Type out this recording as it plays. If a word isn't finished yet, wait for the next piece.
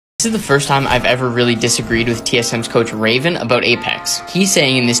This is the first time I've ever really disagreed with TSM's coach Raven about Apex. He's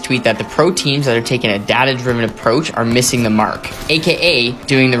saying in this tweet that the pro teams that are taking a data-driven approach are missing the mark, aka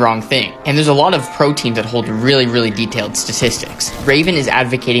doing the wrong thing. And there's a lot of pro teams that hold really detailed statistics. Raven is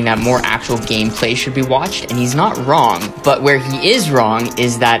advocating that more actual gameplay should be watched, and he's not wrong, but where he is wrong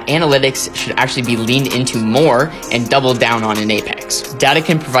is that analytics should actually be leaned into more and doubled down on in Apex. Data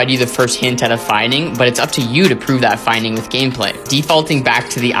can provide you the first hint at a finding, but it's up to you to prove that finding with gameplay. Defaulting back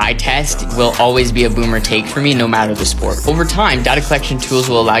to the eye test will always be a boomer take for me, no matter the sport. Over time, data collection tools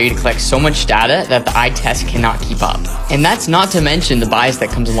will allow you to collect so much data that the eye test cannot keep up. And that's not to mention the bias that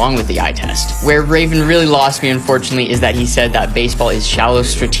comes along with the eye test. Where Raven really lost me, unfortunately, is that he said that baseball is shallow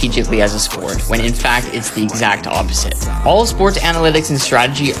strategically as a sport, when in fact it's the exact opposite. All sports analytics and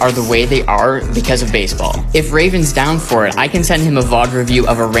strategy are the way they are because of baseball. If Raven's down for it, I can send him a VOD review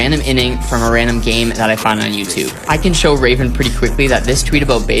of a random inning from a random game that I found on YouTube. I can show Raven pretty quickly that this tweet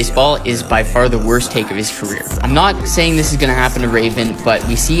about baseball is by far the worst take of his career. I'm not saying this is going to happen to Raven, but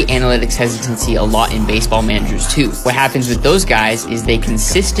we see analytics hesitancy a lot in baseball managers too. What happens with those guys is they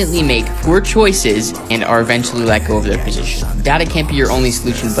consistently make poor choices and are eventually let go of their position. Data can't be your only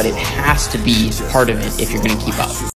solution, but it has to be part of it if you're going to keep up.